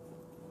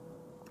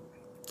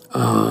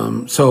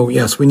 So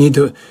yes, we need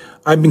to.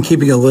 I've been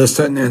keeping a list,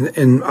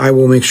 and I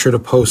will make sure to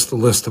post the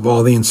list of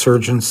all the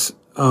insurgents,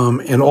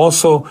 and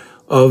also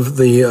of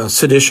the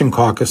sedition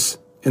caucus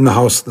in the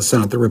House and the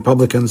Senate, the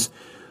Republicans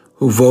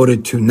who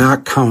voted to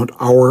not count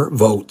our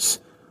votes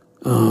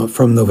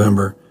from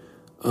November.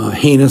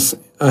 Heinous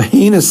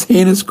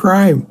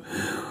crime.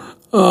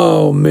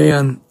 Oh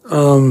man.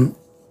 You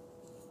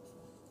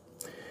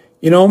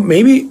know,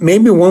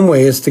 maybe one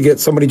way is to get,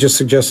 somebody just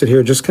suggested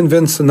here, just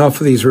convince enough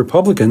of these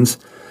Republicans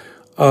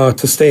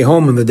to stay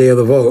home on the day of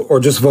the vote, or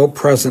just vote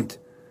present.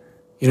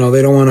 You know,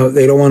 they don't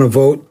want to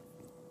vote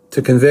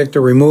to convict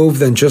or remove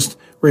than just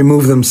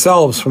remove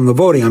themselves from the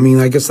voting. I mean,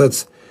 I guess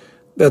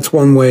that's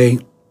one way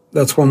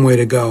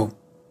to go.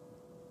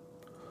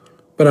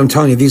 But I'm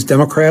telling you, these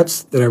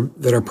Democrats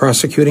that are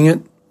prosecuting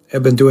it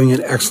have been doing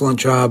an excellent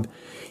job.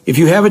 If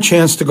you have a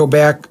chance to go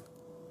back,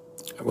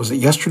 was it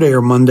yesterday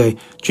or Monday?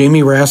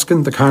 Jamie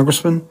Raskin, the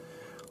congressman,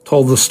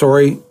 told the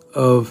story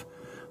of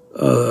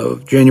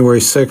January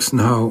 6th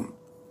and how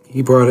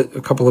he brought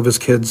a couple of his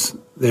kids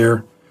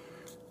there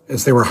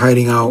as they were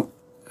hiding out.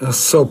 It was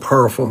so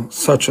powerful,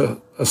 such a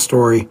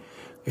story.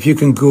 If you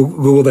can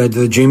Google that,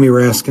 the Jamie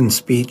Raskin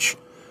speech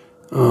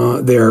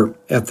there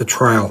at the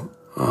trial,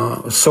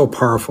 it was so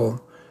powerful.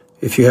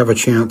 If you have a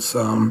chance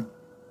to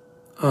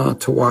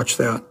watch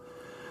that.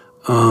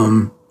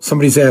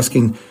 Somebody's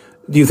asking,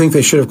 do you think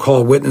they should have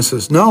called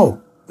witnesses?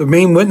 No, the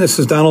main witness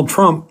is Donald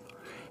Trump.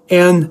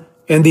 And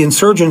the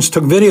insurgents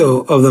took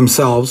video of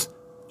themselves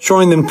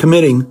showing them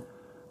committing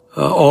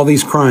all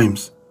these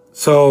crimes.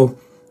 So,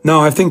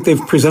 no, I think they've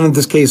presented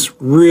this case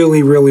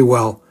really, really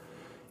well.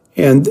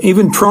 And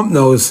even Trump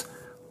knows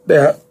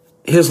that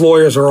his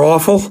lawyers are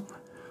awful.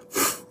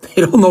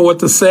 They don't know what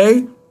to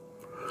say.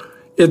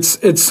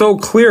 It's so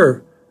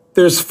clear.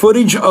 There's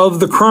footage of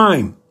the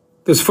crime.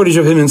 There's footage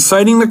of him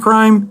inciting the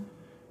crime,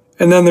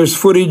 and then there's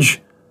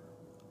footage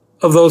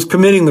of those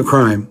committing the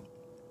crime.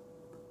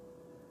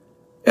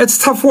 It's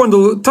a tough one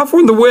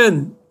to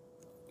win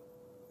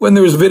when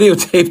there's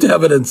videotaped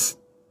evidence.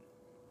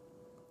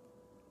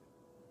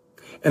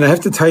 And I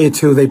have to tell you,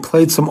 too, they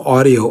played some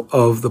audio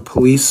of the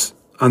police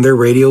on their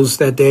radios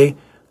that day,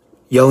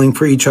 yelling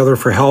for each other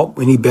for help.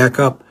 We need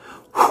backup.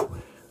 Whew.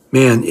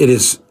 Man, it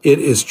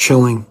is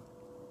chilling.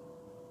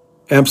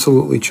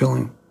 Absolutely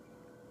chilling.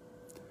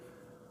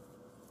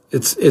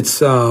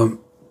 It's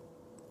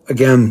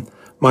again,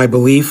 my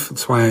belief,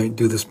 that's why I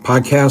do this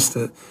podcast,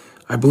 that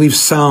I believe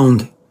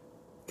sound,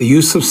 the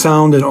use of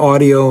sound and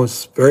audio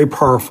is very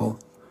powerful.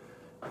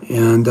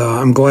 And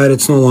I'm glad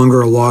it's no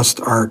longer a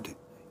lost art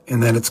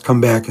and that it's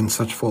come back in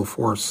such full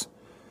force.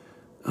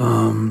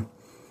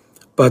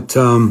 But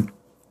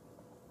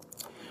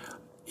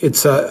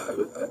it's, I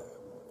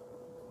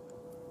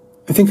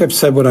think I've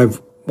said what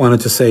I've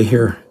wanted to say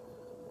here.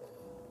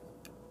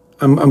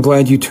 I'm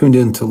glad you tuned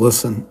in to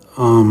listen.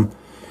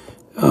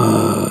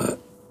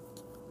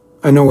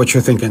 I know what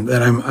you're thinking,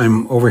 that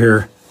I'm over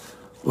here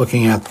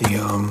looking at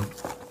the,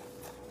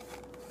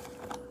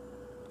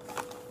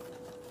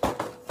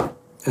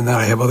 and that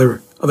I have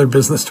other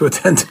business to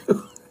attend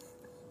to.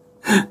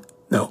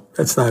 No,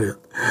 that's not it.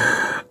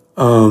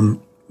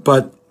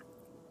 But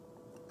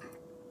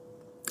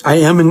I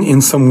am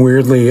in some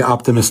weirdly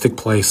optimistic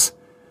place,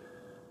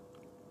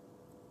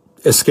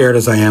 as scared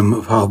as I am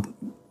of how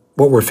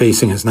what we're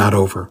facing is not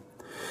over.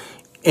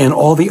 And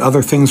all the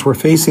other things we're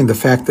facing, the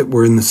fact that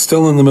we're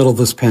still in the middle of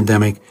this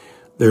pandemic,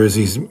 there's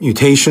these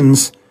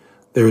mutations,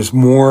 there's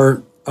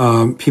more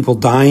people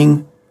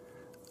dying.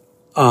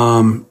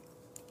 And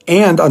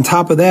on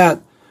top of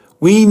that,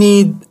 we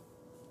need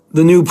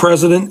the new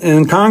president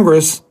and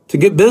Congress to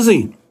get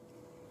busy.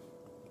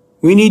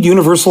 We need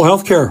universal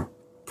health care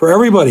for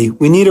everybody.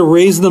 We need to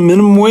raise the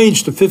minimum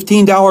wage to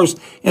 $15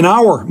 an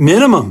hour,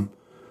 minimum.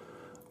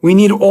 We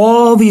need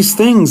all these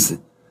things,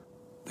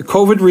 the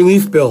COVID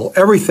relief bill,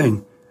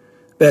 everything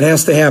that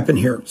has to happen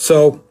here.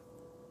 So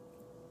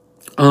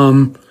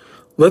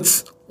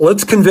let's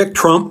convict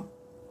Trump.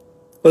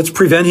 Let's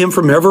prevent him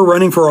from ever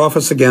running for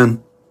office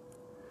again.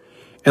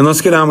 And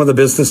let's get on with the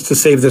business to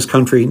save this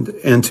country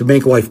and to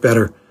make life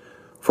better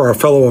for our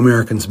fellow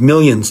Americans.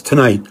 Millions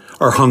tonight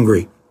are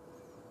hungry.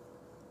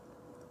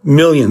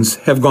 Millions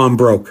have gone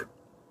broke.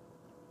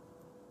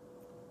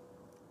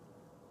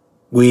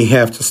 We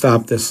have to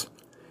stop this.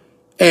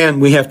 And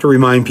we have to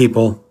remind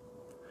people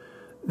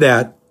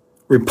that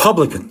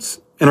Republicans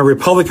and a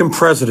Republican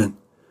president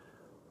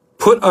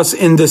put us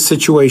in this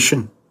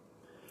situation.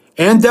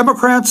 And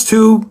Democrats,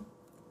 too,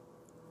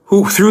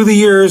 who through the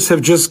years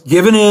have just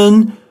given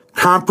in,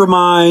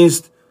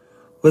 compromised.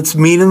 Let's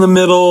meet in the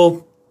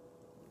middle.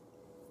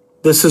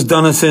 This has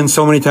done us in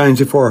so many times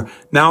before.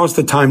 Now is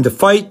the time to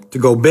fight, to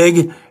go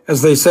big,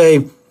 as they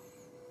say,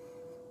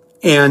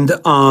 and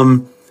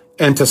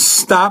to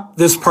stop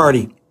this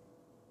party.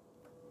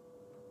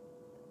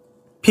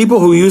 People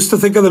who used to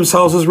think of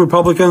themselves as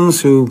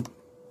Republicans, who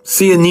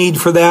see a need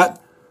for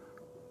that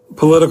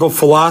political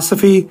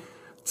philosophy,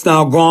 it's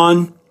now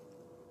gone.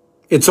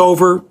 It's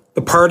over.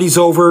 The party's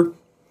over.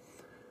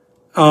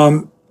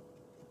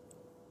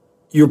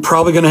 You're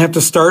probably going to have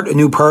to start a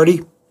new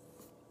party.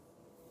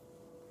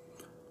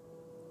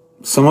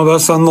 Some of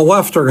us on the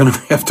left are going to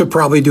have to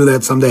probably do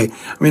that someday.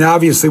 I mean,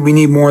 obviously, we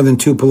need more than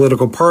two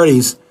political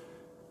parties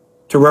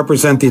to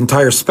represent the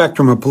entire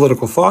spectrum of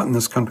political thought in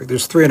this country.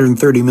 There's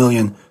 330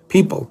 million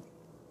people.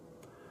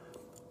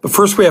 But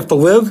first, we have to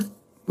live.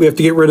 We have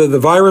to get rid of the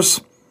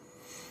virus.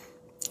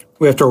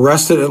 We have to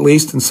arrest it, at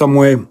least in some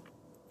way.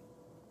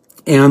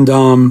 And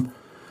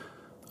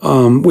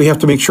we have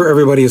to make sure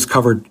everybody is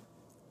covered.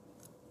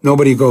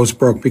 Nobody goes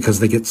broke because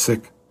they get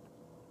sick.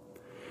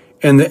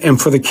 And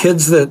for the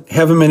kids that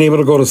haven't been able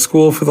to go to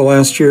school for the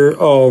last year,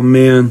 oh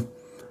man,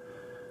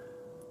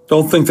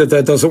 Don't think that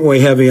that doesn't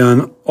weigh heavy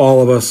on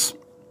all of us.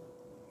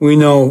 We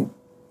know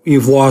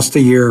you've lost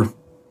a year,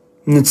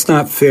 and it's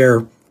not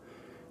fair.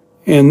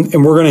 And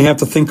we're going to have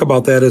to think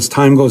about that as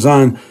time goes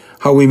on,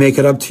 how we make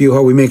it up to you,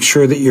 how we make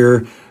sure that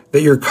you're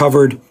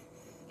covered,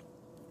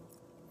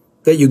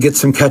 that you get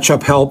some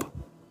catch-up help,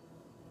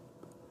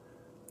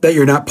 that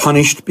you're not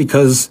punished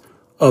because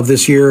of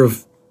this year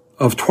of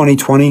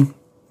 2020,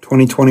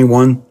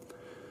 2021.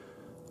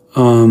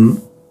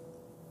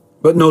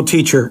 But no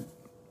teacher.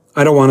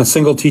 I don't want a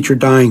single teacher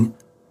dying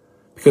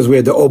because we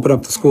had to open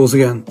up the schools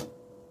again.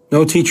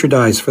 No teacher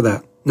dies for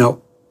that.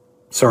 No.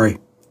 Sorry.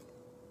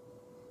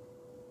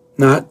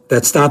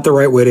 That's not the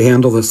right way to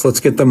handle this.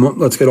 Let's get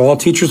all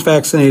teachers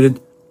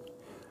vaccinated,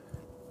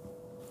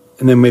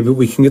 and then maybe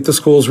we can get the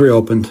schools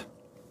reopened.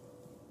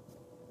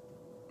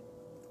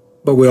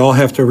 But we all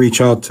have to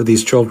reach out to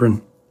these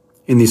children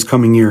in these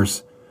coming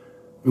years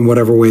in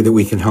whatever way that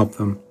we can help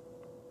them.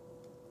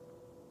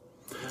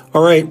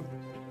 All right.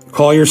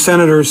 Call your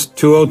senators,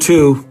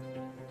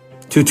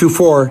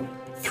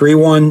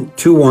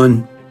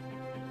 202-224-3121.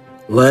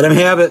 Let them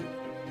have it.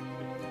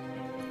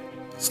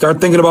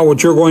 Start thinking about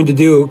what you're going to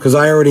do, because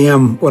I already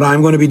am, what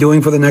I'm going to be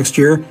doing for the next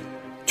year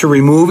to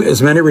remove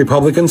as many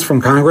Republicans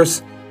from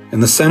Congress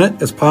and the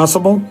Senate as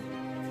possible.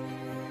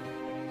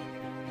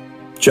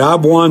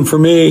 Job one for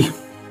me.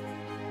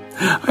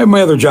 I have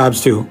my other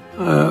jobs too.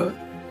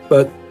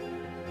 But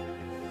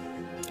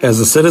as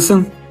a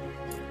citizen,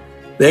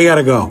 they got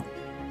to go.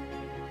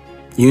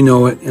 You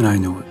know it, and I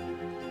know it.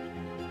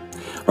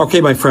 Okay,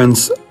 my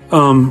friends,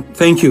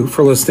 thank you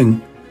for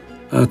listening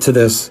to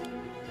this.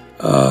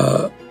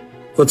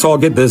 Let's all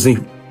get busy.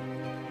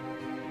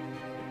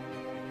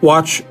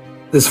 Watch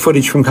this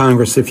footage from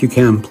Congress if you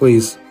can,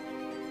 please.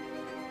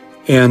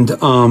 And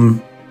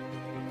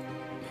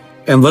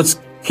let's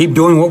keep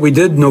doing what we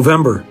did in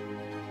November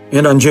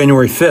and on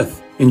January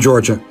 5th in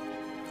Georgia.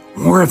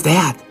 More of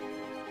that.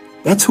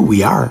 That's who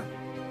we are.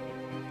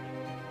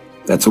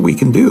 That's what we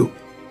can do.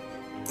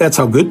 That's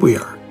how good we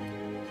are.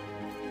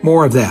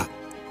 More of that.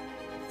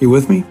 You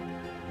with me?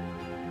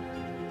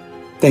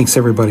 Thanks,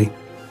 everybody.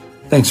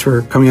 Thanks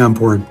for coming on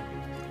board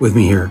with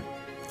me here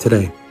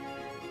today,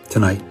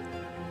 tonight.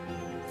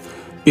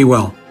 Be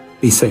well.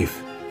 Be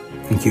safe.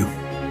 Thank you.